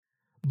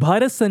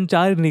भारत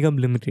संचार निगम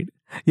लिमिटेड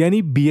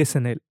यानी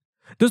बीएसएनएल।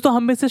 दोस्तों,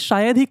 हम में से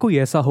शायद ही कोई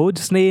ऐसा हो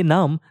जिसने ये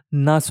नाम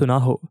ना सुना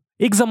हो।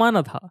 एक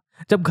जमाना था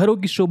जब घरों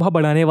की शोभा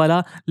बढ़ाने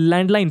वाला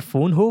लैंडलाइन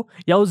फोन हो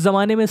या उस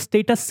जमाने में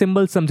स्टेटस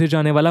सिंबल समझे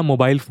जाने वाला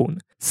मोबाइल फोन,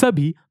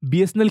 सभी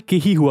बीएसएनएल के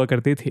ही हुआ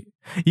करते थे।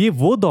 ये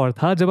वो दौर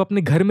था जब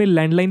अपने घर में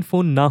लैंडलाइन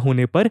फोन ना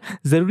होने पर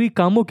जरूरी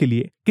कामों के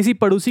लिए किसी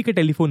पड़ोसी के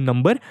टेलीफोन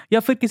नंबर या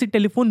फिर किसी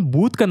टेलीफोन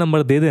बूथ का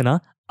नंबर दे देना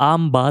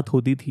आम बात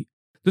होती थी।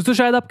 दोस्तों,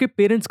 शायद आपके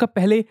पेरेंट्स का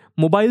पहले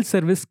मोबाइल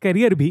सर्विस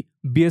करियर भी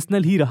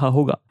बीएसएनएल ही रहा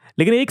होगा,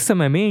 लेकिन एक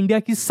समय में इंडिया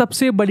की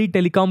सबसे बड़ी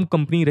टेलीकॉम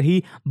कंपनी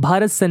रही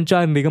भारत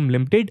संचार निगम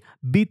लिमिटेड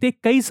बीते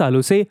कई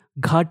सालों से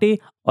घाटे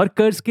और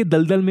कर्ज के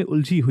दलदल में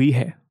उलझी हुई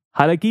है।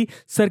 हालांकि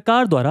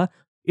सरकार द्वारा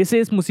इसे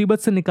इस मुसीबत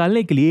से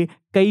निकालने के लिए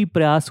कई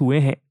प्रयास हुए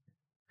हैं,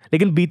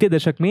 लेकिन बीते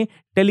दशक में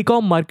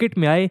टेलीकॉम मार्केट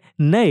में आए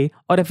नए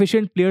और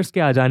एफिशिएंट प्लेयर्स के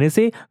आ जाने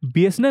से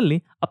बीएसएनएल ने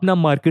अपना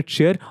मार्केट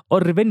शेयर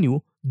और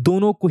रेवेन्यू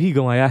दोनों को ही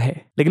गंवाया है।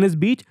 लेकिन इस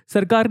बीच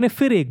सरकार ने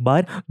फिर एक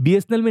बार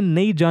बीएसएनएल में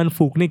नई जान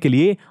फूंकने के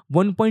लिए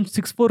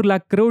 1.64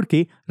 लाख करोड़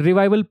के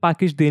रिवाइवल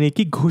पैकेज देने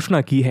की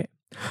घोषणा की है।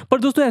 पर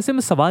दोस्तों, ऐसे में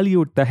सवाल ये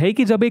उठता है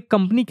कि जब एक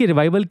कंपनी के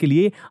रिवाइवल के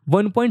लिए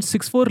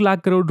 1.64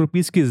 लाख करोड़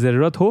रुपीस की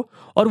जरूरत हो,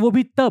 और वो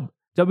भी तब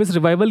जब इस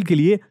रिवाइवल के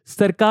लिए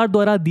सरकार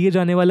द्वारा दिए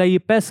जाने वाला ये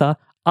पैसा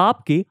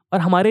आपके और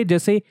हमारे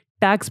जैसे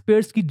टैक्स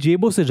पेयर्स की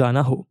जेबों से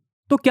जाना हो,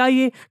 तो क्या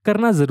ये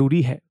करना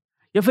जरूरी है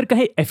या फिर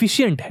कहीं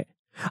एफिशिएंट है?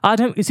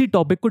 आज हम इसी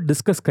टॉपिक को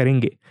डिस्कस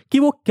करेंगे कि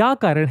वो क्या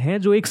कारण है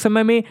जो एक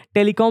समय में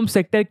टेलीकॉम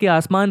सेक्टर के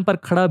आसमान पर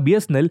खड़ा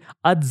बीएसएनएल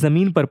आज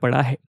जमीन पर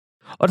पड़ा है।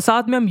 और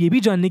साथ में हम ये भी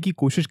जानने की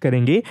कोशिश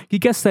करेंगे कि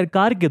क्या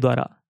सरकार के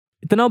द्वारा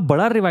इतना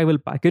बड़ा रिवाइवल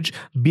पैकेज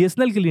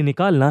बीएसएनएल के लिए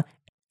निकालना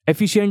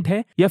एफिशिएंट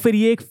है या फिर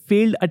ये एक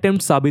फेल्ड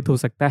अटेम्प्ट साबित हो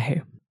सकता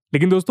है।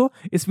 लेकिन दोस्तों,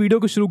 इस वीडियो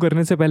को शुरू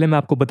करने से पहले मैं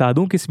आपको बता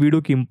दूं कि इस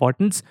वीडियो की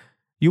इंपॉर्टेंस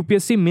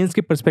यूपीएससी मेंस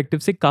के पर्सपेक्टिव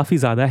से काफी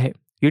ज्यादा है।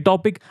 ये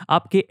टॉपिक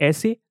आपके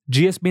ऐसे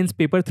जीएस मेंस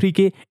पेपर 3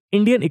 के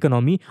इंडियन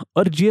इकोनॉमी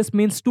और जीएस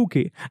मेंस 2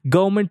 के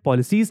government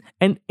policies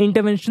and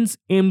interventions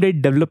aimed at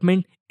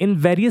development in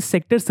various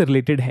sectors से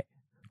रिलेटेड है।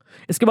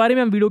 इसके बारे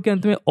में हम वीडियो के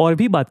अंत में और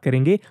भी बात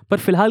करेंगे, पर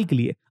फिलहाल के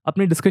लिए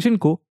अपने डिस्कशन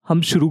को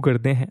हम शुरू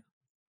करते हैं।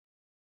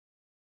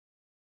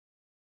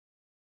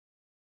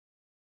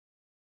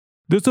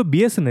 दोस्तों,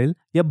 बीएसएनएल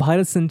या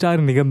भारत संचार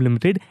निगम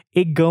लिमिटेड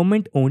एक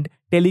government owned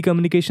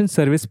telecommunication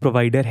service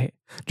provider है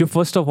जो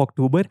 1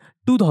 अक्टूबर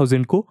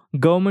 2000 को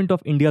गवर्नमेंट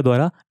ऑफ इंडिया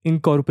द्वारा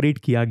इनकॉर्पोरेट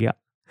किया गया।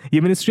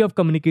 ये मिनिस्ट्री ऑफ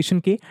कम्युनिकेशन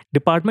के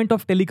डिपार्टमेंट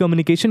ऑफ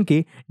टेलीकम्युनिकेशन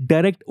के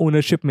डायरेक्ट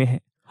ओनरशिप में है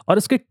और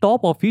इसके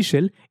top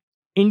official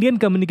Indian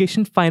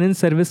communication finance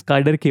service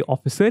cadre के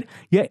ऑफिसर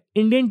या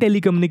इंडियन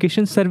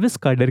टेलीकम्युनिकेशन सर्विस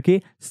कैडर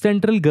के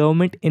सेंट्रल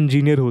गवर्नमेंट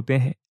इंजीनियर होते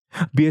हैं।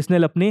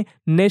 बीएसएनएल अपने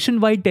नेशन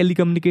वाइड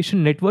टेलीकम्युनिकेशन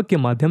नेटवर्क के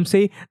माध्यम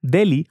से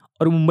दिल्ली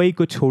और मुंबई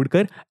को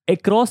छोड़कर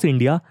across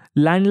India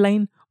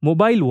landline,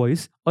 mobile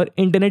voice और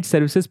इंटरनेट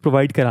सर्विसेज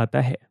प्रोवाइड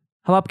कराता है।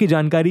 हम आपकी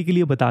जानकारी के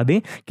लिए बता दें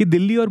कि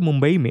दिल्ली और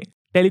मुंबई में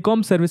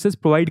टेलीकॉम सर्विसेज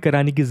प्रोवाइड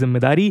कराने की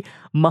जिम्मेदारी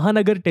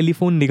महानगर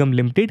टेलीफोन निगम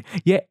लिमिटेड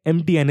या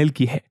एमटीएनएल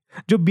की है,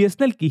 जो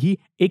बीएसएनएल की ही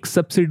एक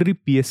सब्सिडरी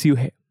पीएसयू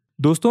है।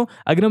 दोस्तों,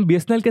 अगर हम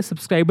बीएसएनएल के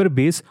सब्सक्राइबर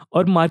बेस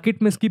और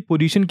मार्केट में इसकी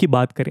पोजीशन की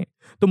बात करें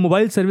तो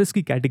मोबाइल सर्विस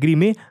की कैटेगरी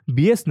में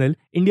बीएसएनएल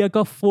इंडिया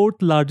का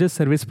 4th लार्जेस्ट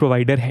सर्विस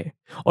प्रोवाइडर है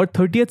और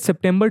 30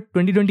 सितंबर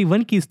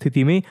 2021 की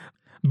स्थिति में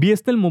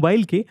बीएसएनएल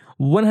मोबाइल के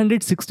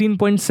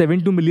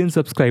 116.72 मिलियन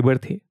सब्सक्राइबर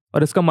थे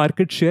और इसका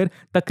मार्केट शेयर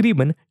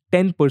तकरीबन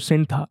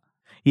 10% था।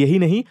 यही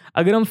नहीं,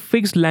 अगर हम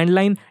फिक्स्ड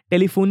लैंडलाइन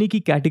टेलीफोनी की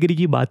कैटेगरी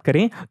की बात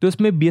करें तो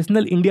इसमें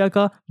बीएसएनएल इंडिया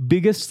का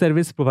बिगेस्ट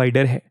सर्विस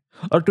प्रोवाइडर है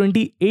और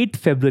 28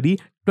 फरवरी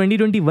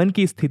 2021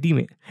 की स्थिति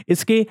में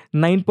इसके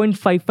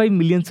 9.55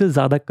 मिलियन से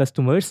ज्यादा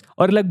कस्टमर्स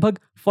और लगभग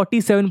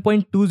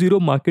 47.20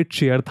 मार्केट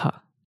शेयर था।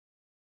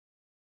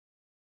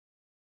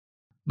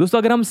 दोस्तों,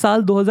 अगर हम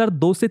साल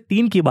 2002 से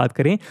 3 की बात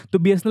करें तो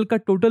बीएसएनएल का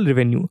टोटल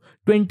रेवेन्यू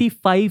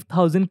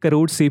 25,000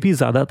 करोड़ से भी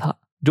ज्यादा था,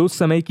 जो उस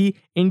समय की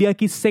इंडिया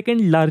की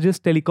 2nd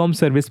largest telecom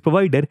service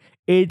provider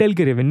Airtel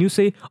के रेवेन्यू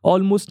से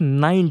ऑलमोस्ट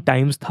 9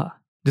 टाइम्स था,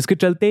 जिसके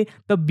चलते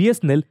तब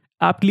बीएसएनएल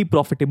एप्टली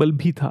प्रॉफिटेबल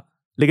भी था।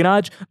 लेकिन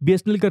आज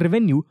बीएसएनएल का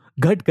रेवेन्यू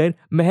घटकर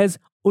महज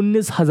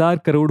 19,000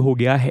 करोड़ हो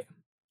गया है,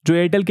 जो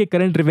एयरटेल के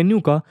करंट रेवेन्यू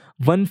का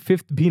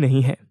 1/5 भी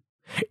नहीं है।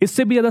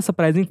 इससे भी ज्यादा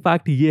सरप्राइजिंग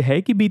फैक्ट ये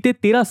है कि बीते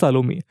 13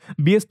 सालों में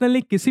बीएसएनएल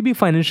ने किसी भी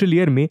फाइनेंशियल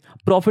ईयर में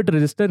प्रॉफिट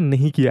रजिस्टर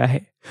नहीं किया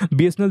है।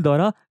 बीएसएनएल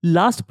द्वारा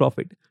लास्ट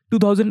प्रॉफिट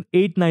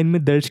 2008-9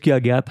 में दर्ज किया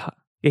गया था।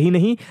 यही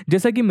नहीं,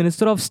 जैसा कि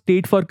minister of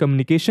state for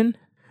communication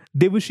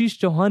Devashish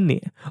Chauhan ने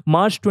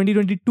मार्च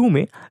 2022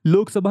 में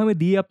लोकसभा में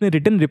दिए अपने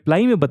रिटन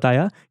रिप्लाई में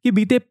बताया कि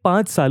बीते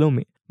 5 सालों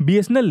में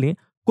बीएसएनएल ने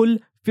कुल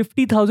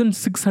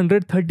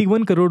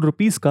 50,631 करोड़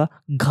रुपीस का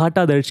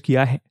घाटा दर्ज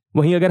किया है।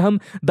 वहीं अगर हम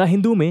द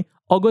हिंदू में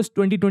अगस्त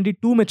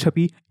 2022 में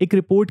छपी एक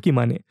रिपोर्ट की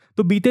माने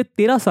तो बीते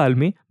 13 साल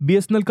में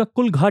बीएसएनएल का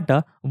कुल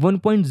घाटा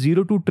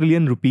 1.02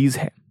 ट्रिलियन रुपीस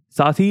है।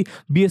 साथ ही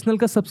बीएसएनएल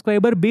का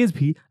सब्सक्राइबर बेस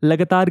भी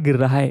लगातार गिर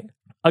रहा है।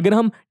 अगर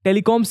हम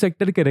टेलीकॉम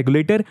सेक्टर के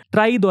रेगुलेटर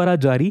ट्राई द्वारा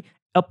जारी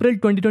अप्रैल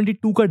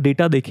 2022 का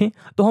डेटा देखें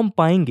तो हम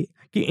पाएंगे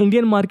कि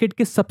इंडियन मार्केट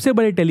के सबसे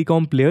बड़े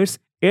टेलीकॉम प्लेयर्स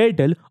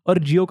एयरटेल और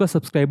जियो का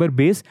सब्सक्राइबर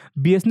बेस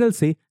बीएसएनएल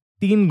से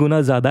 3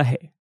 गुना ज्यादा है।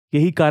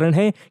 यही कारण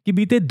है कि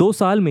बीते 2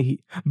 साल में ही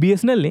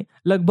बीएसएनएल ने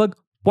लगभग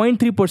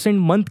 0.3%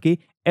 मंथ के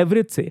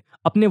एवरेज से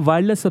अपने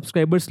वायरलेस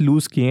सब्सक्राइबर्स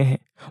लूज किए हैं।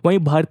 वहीं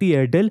भारतीय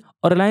एयरटेल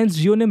और रिलायंस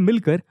जियो ने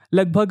मिलकर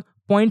लगभग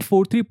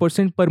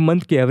 0.43% पर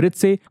मंथ के एवरेज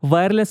से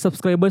वायरलेस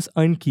सब्सक्राइबर्स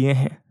अर्न किए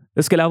हैं।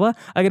 इसके अलावा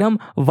अगर हम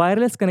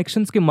वायरलेस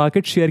कनेक्शंस के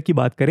मार्केट शेयर की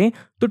बात करें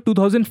तो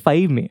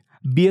 2005 में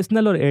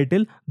बीएसएनएल और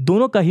एयरटेल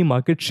दोनों का ही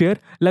मार्केट शेयर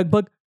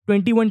लगभग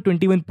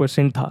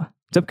 21% था,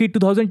 जबकि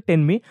 2010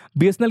 में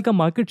बीएसएनएल का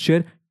मार्केट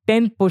शेयर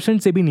 10%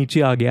 से भी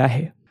नीचे आ गया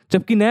है,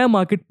 जबकि नया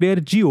मार्केट प्लेयर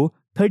जियो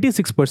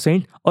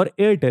 36% और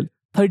एयरटेल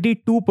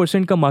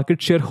 32% का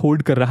मार्केट शेयर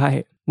होल्ड कर रहा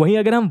है। वहीं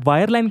अगर हम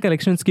वायरलाइन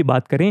कनेक्शंस की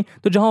बात करें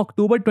तो जहां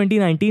अक्टूबर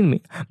 2019 में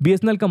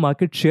बीएसएनएल का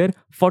मार्केट शेयर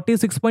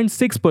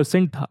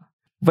 46.6% था,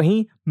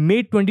 वहीं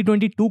मई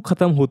 2022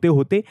 खत्म होते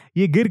होते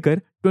ये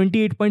गिरकर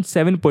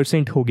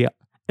 28.7% हो गया।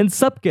 इन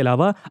सब के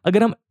अलावा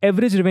अगर हम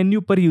एवरेज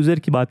रेवेन्यू पर यूजर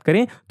की बात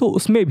करें तो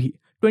उसमें भी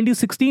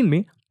 2016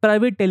 में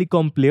प्राइवेट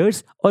टेलीकॉम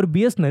प्लेयर्स और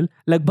बीएसएनएल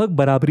लगभग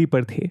बराबरी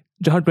पर थे,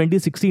 जहां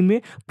 2016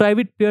 में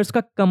प्राइवेट प्लेयर्स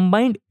का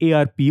कंबाइंड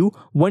एआरपीयू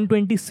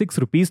 126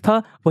 रुपीस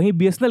था, वहीं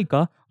बीएसएनएल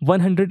का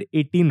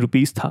 118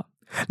 रुपीस था।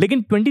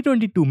 लेकिन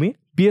 2022 में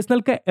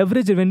बीएसएनएल का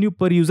एवरेज रेवेन्यू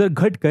पर यूजर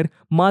घटकर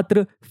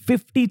मात्र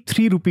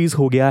 53 रुपीस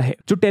हो गया है,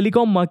 जो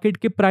टेलीकॉम मार्केट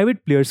के प्राइवेट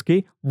प्लेयर्स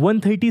के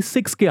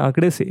 136 के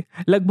आंकड़े से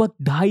लगभग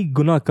 2.5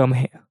 गुना कम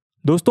है।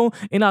 दोस्तों,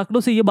 इन आंकड़ों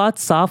से ये बात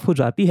साफ हो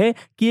जाती है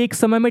कि एक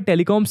समय में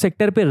टेलीकॉम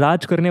सेक्टर पर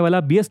राज करने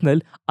वाला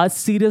बीएसएनएल आज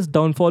सीरियस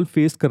डाउनफॉल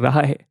फेस कर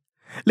रहा है।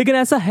 लेकिन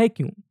ऐसा है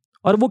क्यों,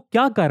 और वो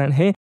क्या कारण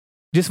है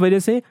जिस वजह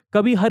से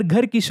कभी हर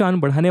घर की शान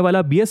बढ़ाने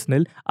वाला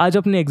बीएसएनएल आज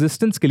अपने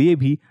एग्जिस्टेंस के लिए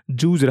भी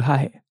जूझ रहा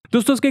है?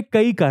 दोस्तों, इसके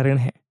कई कारण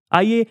हैं।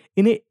 आइए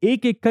इन्हें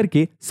एक एक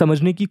करके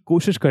समझने की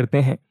कोशिश करते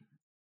हैं।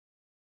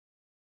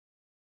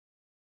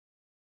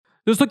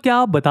 दोस्तों, क्या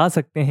आप बता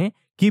सकते हैं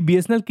कि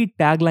बीएसएनएल की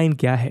टैगलाइन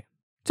क्या है?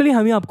 चलिए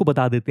हम ही आपको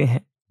बता देते हैं।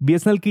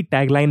 बीएसएनएल की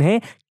टैगलाइन है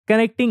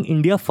कनेक्टिंग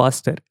इंडिया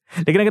फास्टर।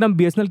 लेकिन अगर हम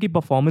बीएसएनएल की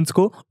परफॉर्मेंस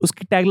को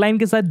उसकी टैगलाइन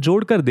के साथ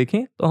जोड़कर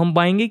देखें तो हम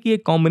पाएंगे कि ये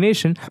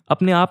कॉम्बिनेशन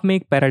अपने आप में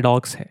एक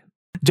पैराडॉक्स है,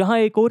 जहां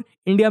एक और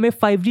इंडिया में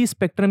 5G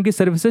स्पेक्ट्रम की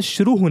सर्विसेज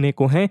शुरू होने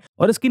को हैं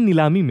और इसकी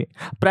नीलामी में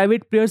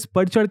प्राइवेट प्लेयर्स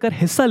बढ़ चढ़कर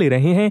हिस्सा ले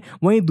रहे हैं,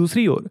 वहीं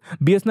दूसरी ओर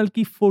बीएसएनएल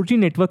की 4G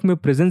नेटवर्क में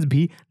प्रेजेंस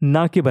भी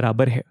ना के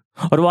बराबर है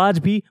और वो आज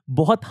भी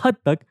बहुत हद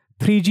तक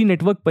 3G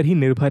नेटवर्क पर ही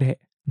निर्भर है।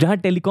 जहां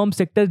टेलीकॉम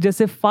सेक्टर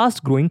जैसे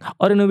फास्ट ग्रोइंग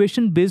और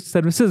इनोवेशन बेस्ड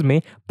सर्विसेज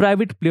में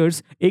प्राइवेट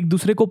प्लेयर्स एक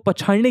दूसरे को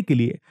पछाड़ने के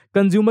लिए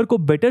कंज्यूमर को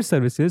बेटर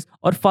सर्विसेज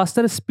और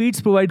फास्टर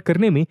स्पीड्स प्रोवाइड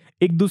करने में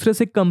एक दूसरे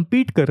से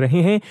कम्पीट कर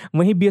रहे हैं,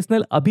 वहीं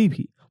बीएसएनएल अभी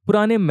भी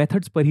पुराने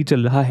मेथड्स पर ही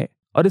चल रहा है।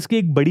 और इसकी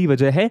एक बड़ी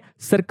वजह है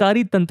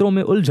सरकारी तंत्रों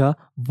में उलझा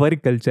वर्क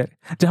कल्चर,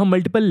 जहां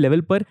मल्टीपल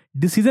लेवल पर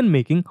डिसीजन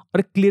मेकिंग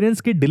और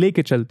क्लियरेंस के डिले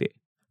के चलते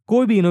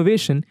कोई भी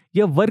इनोवेशन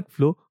या वर्क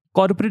फ्लो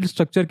कॉर्पोरेट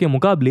स्ट्रक्चर के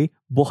मुकाबले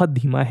बहुत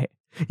धीमा है।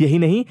 यही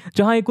नहीं,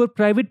 जहां एक और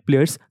प्राइवेट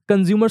प्लेयर्स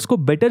कंज्यूमर्स को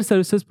बेटर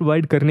सर्विसेज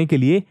प्रोवाइड करने के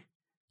लिए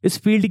इस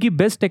फील्ड की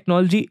बेस्ट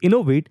टेक्नोलॉजी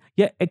इनोवेट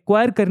या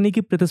एक्वायर करने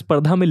की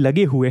प्रतिस्पर्धा में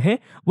लगे हुए हैं,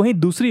 वहीं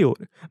दूसरी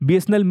ओर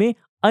बीएसएनएल में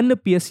अन्य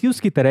पीएसयूज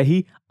की तरह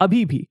ही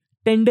अभी भी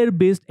टेंडर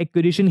बेस्ड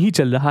एक्विजिशन ही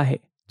चल रहा है,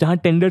 जहां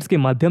टेंडर्स के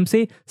माध्यम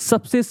से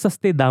सबसे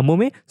सस्ते दामों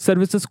में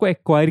सर्विसेज को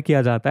एक्वायर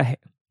किया जाता है।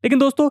 लेकिन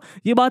दोस्तों,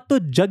 ये बात तो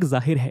जग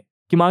जाहिर है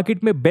कि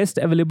मार्केट में बेस्ट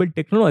अवेलेबल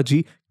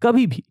टेक्नोलॉजी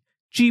कभी भी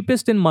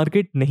चीपेस्ट इन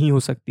मार्केट नहीं हो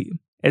सकती।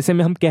 ऐसे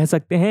में हम कह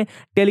सकते हैं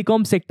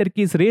टेलीकॉम सेक्टर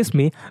की इस रेस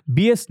में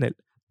बीएसएनएल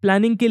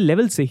प्लानिंग के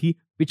लेवल से ही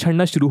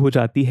पिछड़ना शुरू हो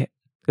जाती है।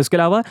 इसके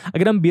अलावा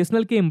अगर हम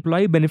बीएसएनएल के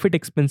एम्प्लॉय बेनिफिट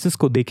एक्सपेंसेस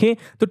को देखें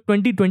तो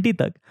 2020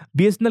 तक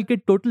बीएसएनएल के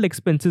टोटल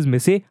एक्सपेंसेस में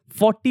से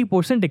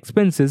 40%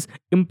 एक्सपेंसेस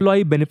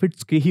एम्प्लॉय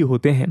बेनिफिट्स के ही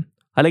होते हैं।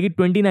 हालांकि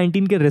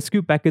 2019 के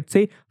रेस्क्यू पैकेज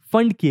से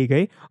फंड किए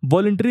गए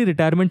वॉलंटरी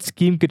रिटायरमेंट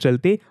स्कीम के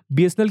चलते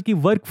बीएसएनएल की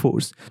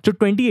वर्कफोर्स जो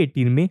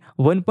 2018 में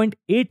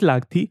 1.8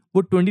 लाख थी,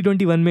 वो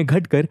 2021 में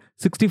घटकर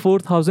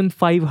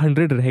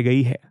 64,500 रह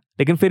गई है।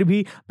 लेकिन फिर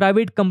भी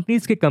प्राइवेट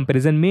कंपनीज के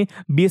कंपैरिजन में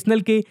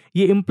बीएसएनएल के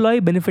ये एम्प्लॉय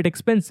बेनिफिट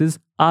एक्सपेंसेस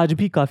आज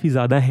भी काफी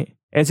ज्यादा हैं।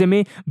 ऐसे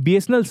में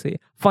बीएसएनएल से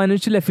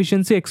फाइनेंशियल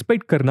एफिशिएंसी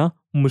एक्सपेक्ट करना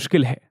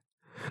मुश्किल है।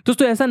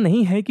 दोस्तों, ऐसा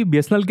नहीं है कि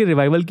बीएसएनएल के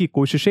रिवाइवल की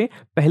कोशिशें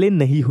पहले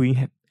नहीं हुई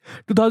हैं।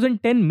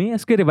 2010 में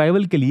इसके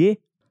रिवाइवल के लिए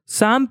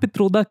सैम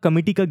पित्रोदा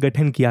कमेटी का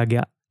गठन किया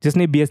गया,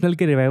 जिसने बीएसएनएल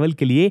के रिवाइवल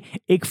के लिए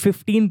एक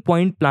 15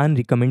 पॉइंट प्लान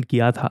रिकमेंड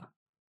किया था।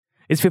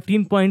 इस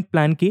 15 पॉइंट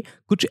प्लान के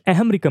कुछ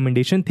अहम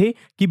रिकमेंडेशन थे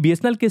कि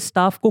बीएसएनएल के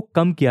स्टाफ को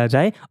कम किया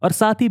जाए और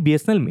साथ ही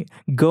बीएसएनएल में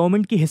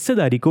गवर्नमेंट की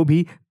हिस्सेदारी को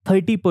भी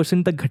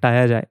 30% तक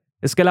घटाया जाए।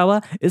 इसके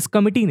अलावा इस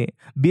कमेटी ने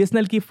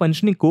बीएसएनएल की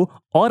फंक्शनिंग को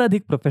और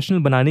अधिक प्रोफेशनल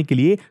बनाने के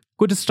लिए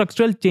कुछ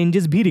स्ट्रक्चरल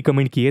चेंजेस भी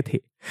रिकमेंड किए थे।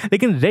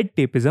 लेकिन रेड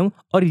टेपिज्म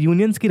और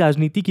यूनियंस की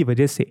राजनीति की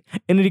वजह से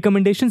इन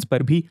रिकमेंडेशंस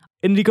पर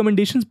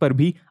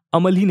भी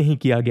अमल ही नहीं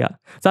किया गया।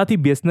 साथ ही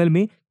बीएसएनएल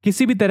में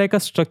किसी भी तरह का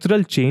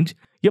स्ट्रक्चरल चेंज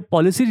या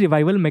पॉलिसी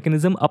रिवाइवल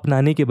मैकेनिज्म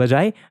अपनाने के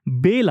बजाय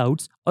बेल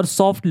आउट्स और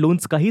सॉफ्ट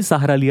लोन्स का ही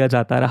सहारा लिया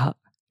जाता रहा।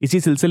 इसी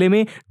सिलसिले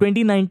में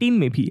 2019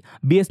 में भी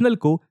बीएसएनएल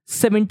को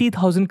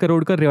 70,000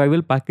 करोड़ का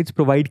रिवाइवल पैकेज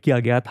प्रोवाइड किया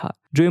गया था,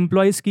 जो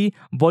एम्प्लॉयज की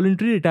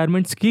वॉलंटरी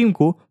रिटायरमेंट स्कीम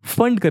को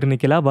फंड करने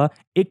के अलावा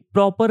एक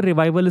प्रॉपर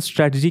रिवाइवल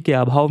स्ट्रेटजी के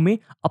अभाव में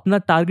अपना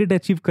टारगेट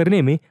अचीव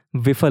करने में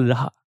विफल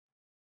रहा।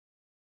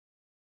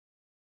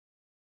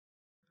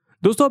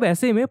 दोस्तों अब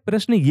ऐसे में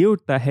प्रश्न ये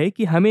उठता है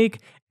कि हमें एक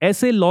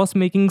ऐसे loss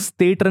making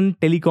state run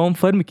telecom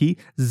firm की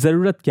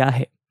जरूरत क्या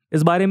है।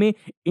 इस बारे में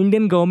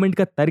इंडियन गवर्नमेंट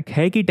का तर्क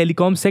है कि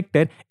टेलीकॉम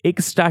सेक्टर एक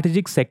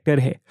स्ट्रैटेजिक सेक्टर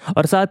है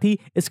और साथ ही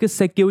इसके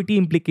सिक्योरिटी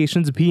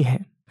इंप्लीकेशंस भी हैं।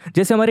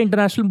 जैसे हमारे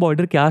इंटरनेशनल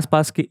बॉर्डर के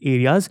आसपास के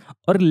एरियाज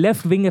और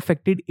लेफ्ट विंग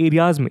अफेक्टेड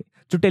एरियाज में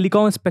जो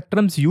टेलीकॉम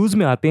स्पेक्ट्रम्स यूज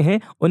में आते हैं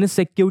उन्हें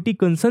सिक्योरिटी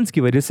कंसर्न्स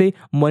की वजह से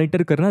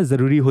मॉनिटर करना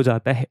जरूरी हो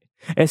जाता है।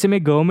 ऐसे में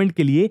गवर्नमेंट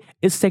के लिए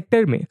इस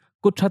सेक्टर में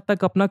कुछ हद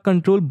तक अपना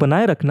कंट्रोल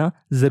बनाए रखना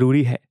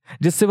जरूरी है,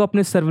 जिससे वो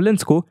अपने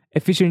सर्वेलेंस को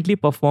एफिशिएंटली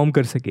परफॉर्म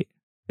कर सके।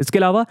 इसके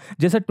अलावा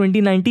जैसा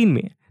 2019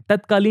 में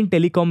तत्कालीन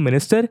telecom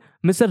minister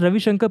mister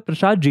Ravi Shankar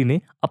Prasad ji ने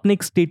अपने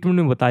एक स्टेटमेंट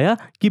में बताया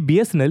कि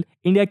बीएसएनएल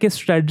इंडिया के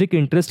स्ट्रेटेजिक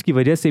इंटरेस्ट की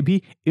वजह से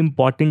भी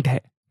इम्पॉर्टेंट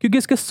है, क्योंकि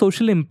इसके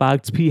सोशल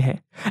इम्पैक्ट्स भी हैं।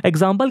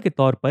 एग्जाम्पल के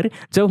तौर पर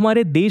जब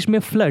हमारे देश में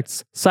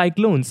फ्लड्स,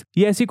 साइक्लोन्स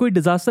या ऐसी कोई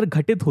डिजास्टर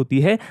घटित होती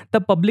है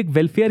तब पब्लिक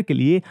वेलफेयर के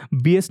लिए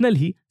बीएसएनएल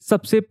ही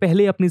सबसे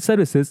पहले अपनी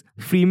सर्विसेज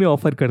फ्री में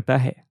ऑफर करता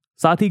है।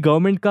 साथ ही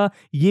गवर्नमेंट का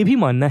ये भी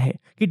मानना है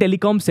कि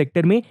टेलीकॉम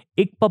सेक्टर में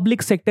एक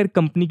पब्लिक सेक्टर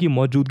कंपनी की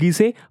मौजूदगी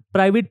से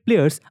प्राइवेट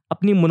प्लेयर्स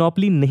अपनी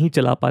मोनोपोली नहीं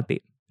चला पाते,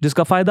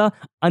 जिसका फायदा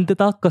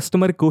अंततः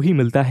कस्टमर को ही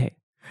मिलता है।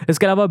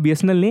 इसके अलावा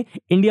बीएसएनएल ने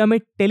इंडिया में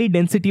टेली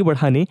डेंसिटी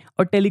बढ़ाने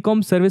और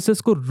टेलीकॉम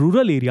सर्विसेज को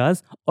रूरल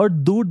एरियाज और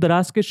दूर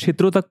दराज के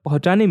क्षेत्रों तक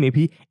पहुंचाने में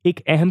भी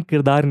एक अहम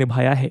किरदार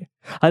निभाया है।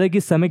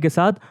 हालांकि समय के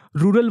साथ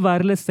रूरल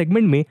वायरलेस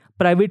सेगमेंट में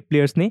प्राइवेट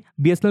प्लेयर्स ने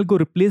बीएसएनएल को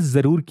रिप्लेस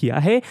जरूर किया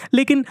है,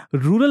 लेकिन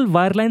रूरल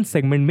वायरलाइन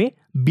सेगमेंट में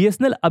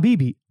बीएसएनएल अभी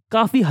भी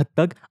काफी हद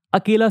तक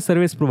अकेला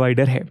सर्विस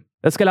प्रोवाइडर है।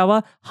 इसके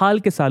अलावा हाल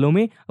के सालों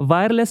में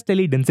वायरलेस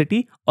टेली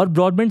डेंसिटी और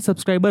ब्रॉडबैंड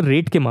सब्सक्राइबर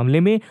रेट के मामले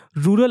में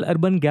रूरल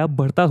अर्बन गैप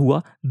बढ़ता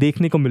हुआ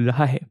देखने को मिल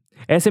रहा है।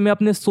 ऐसे में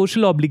अपने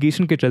सोशल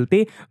ऑब्लिगेशन के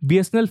चलते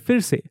बीएसएनएल फिर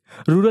से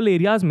रूरल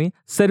एरियाज में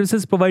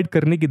सर्विसेज प्रोवाइड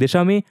करने की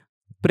दिशा में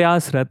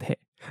प्रयासरत है,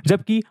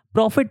 जबकि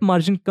प्रॉफिट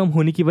मार्जिन कम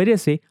होने की वजह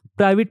से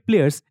प्राइवेट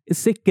प्लेयर्स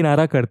इससे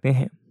किनारा करते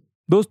हैं।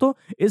 दोस्तों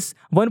इस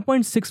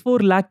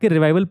 1.64 लाख के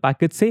रिवाइवल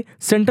पैकेज से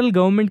सेंट्रल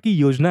गवर्नमेंट की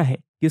योजना है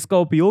कि इसका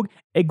उपयोग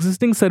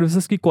एग्जिस्टिंग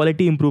सर्विसेज की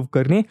क्वालिटी इंप्रूव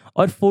करने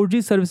और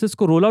 4G सर्विसेज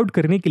को रोल आउट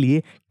करने के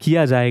लिए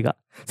किया जाएगा।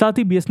 साथ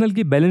ही बीएसएनएल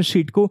की बैलेंस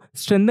शीट को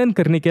स्ट्रेंथन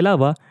करने के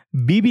अलावा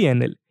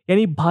बीबीएनएल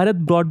यानी भारत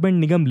ब्रॉडबैंड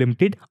निगम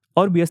लिमिटेड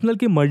और बीएसएनएल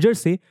के मर्जर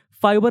से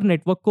फाइबर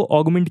नेटवर्क को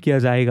ऑगमेंट किया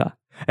जाएगा।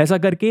 ऐसा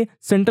करके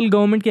सेंट्रल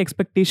गवर्नमेंट की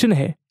एक्सपेक्टेशन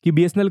है कि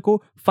बीएसएनएल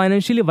को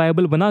फाइनेंशियली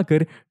वायबल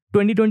बनाकर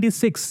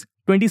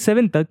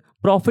 2026-27 तक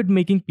प्रॉफिट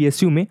मेकिंग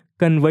पीएसयू में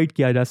कन्वर्ट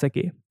किया जा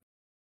सके।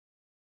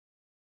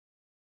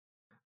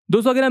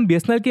 दोस्तों अगर हम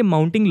बीएसएनएल के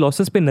माउंटिंग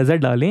लॉसेस पे नजर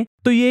डालें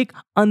तो ये एक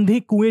अंधे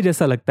कुएं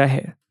जैसा लगता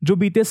है जो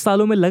बीते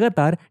सालों में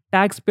लगातार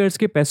टैक्स पेयर्स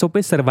के पैसों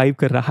पे सरवाइव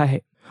कर रहा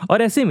है,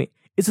 और ऐसे में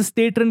इस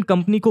स्टेट रन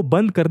कंपनी को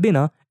बंद कर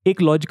देना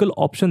एक लॉजिकल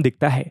ऑप्शन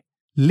दिखता है।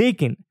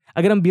 लेकिन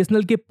अगर हम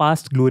बीएसएनएल के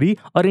पास्ट ग्लोरी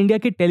और इंडिया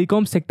के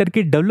टेलीकॉम सेक्टर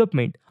के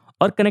डेवलपमेंट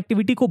और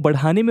कनेक्टिविटी को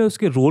बढ़ाने में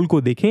उसके रोल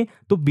को देखें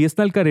तो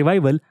बीएसएनएल का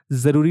रिवाइवल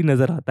जरूरी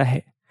नजर आता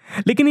है।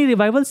 लेकिन ये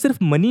रिवाइवल सिर्फ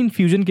मनी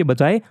इन्फ्यूजन के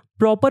बजाय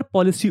प्रॉपर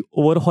पॉलिसी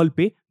ओवरहॉल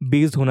पे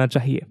बेस्ड होना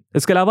चाहिए।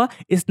 इसके अलावा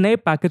इस नए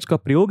पैकेज का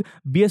प्रयोग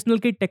बीएसएनएल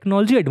के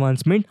टेक्नोलॉजी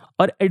एडवांसमेंट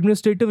और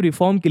एडमिनिस्ट्रेटिव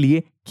रिफॉर्म के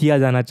लिए किया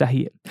जाना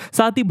चाहिए।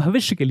 साथ ही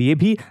भविष्य के लिए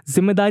भी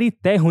जिम्मेदारी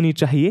तय होनी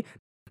चाहिए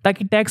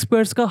ताकि टैक्स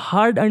पेयर्स का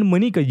हार्ड अर्न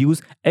मनी का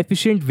यूज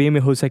एफिशिएंट वे में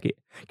हो सके,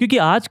 क्योंकि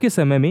आज के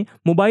समय में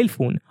मोबाइल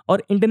फोन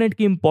और इंटरनेट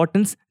की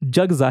इंपॉर्टेंस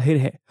जग जाहिर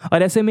है,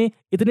 और ऐसे में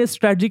इतने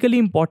स्ट्रेटेजिकली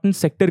इंपॉर्टेंट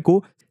सेक्टर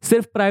को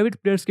सिर्फ प्राइवेट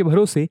प्लेयर्स के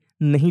भरोसे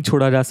नहीं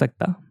छोड़ा जा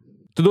सकता।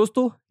 तो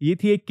दोस्तों ये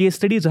थी एक केस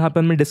स्टडी जहां पर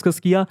हमने डिस्कस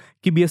किया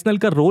कि बीएसएनएल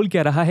का रोल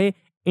क्या रहा है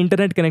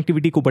इंटरनेट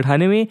कनेक्टिविटी को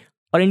बढ़ाने में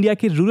और इंडिया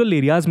के रूरल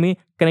एरियाज में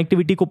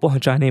कनेक्टिविटी को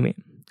पहुंचाने में।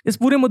 इस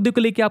पूरे मुद्दे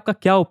को लेकर आपका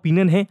क्या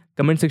ओपिनियन है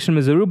कमेंट सेक्शन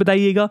में जरूर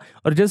बताइएगा।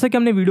 और जैसा कि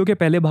हमने वीडियो के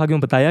पहले भाग में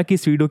बताया कि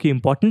इस वीडियो की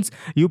इंपॉर्टेंस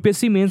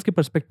यूपीएससी मेंस के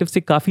पर्सपेक्टिव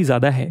से काफी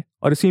ज्यादा है,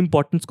 और इसी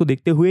इंपॉर्टेंस को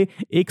देखते हुए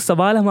एक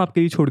सवाल हम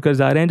आपके लिए छोड़कर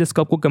जा रहे हैं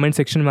जिसका आपको कमेंट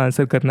सेक्शन में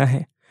आंसर करना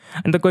है।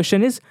 And the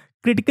question is,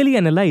 critically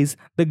analyze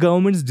the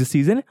government's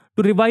decision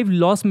to revive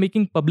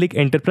loss-making public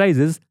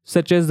enterprises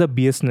such as the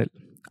BSNL.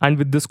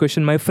 And with this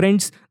question, my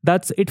friends,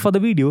 that's it for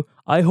the video.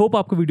 I hope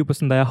आपको video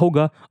पसंद आया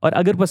होगा, और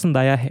अगर पसंद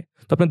आया है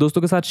तो अपने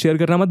दोस्तों के साथ शेयर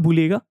करना मत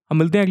भूलिएगा। हम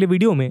मिलते हैं अगले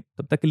वीडियो में,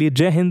 तब तक के लिए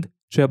जय हिंद,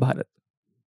 जय भारत।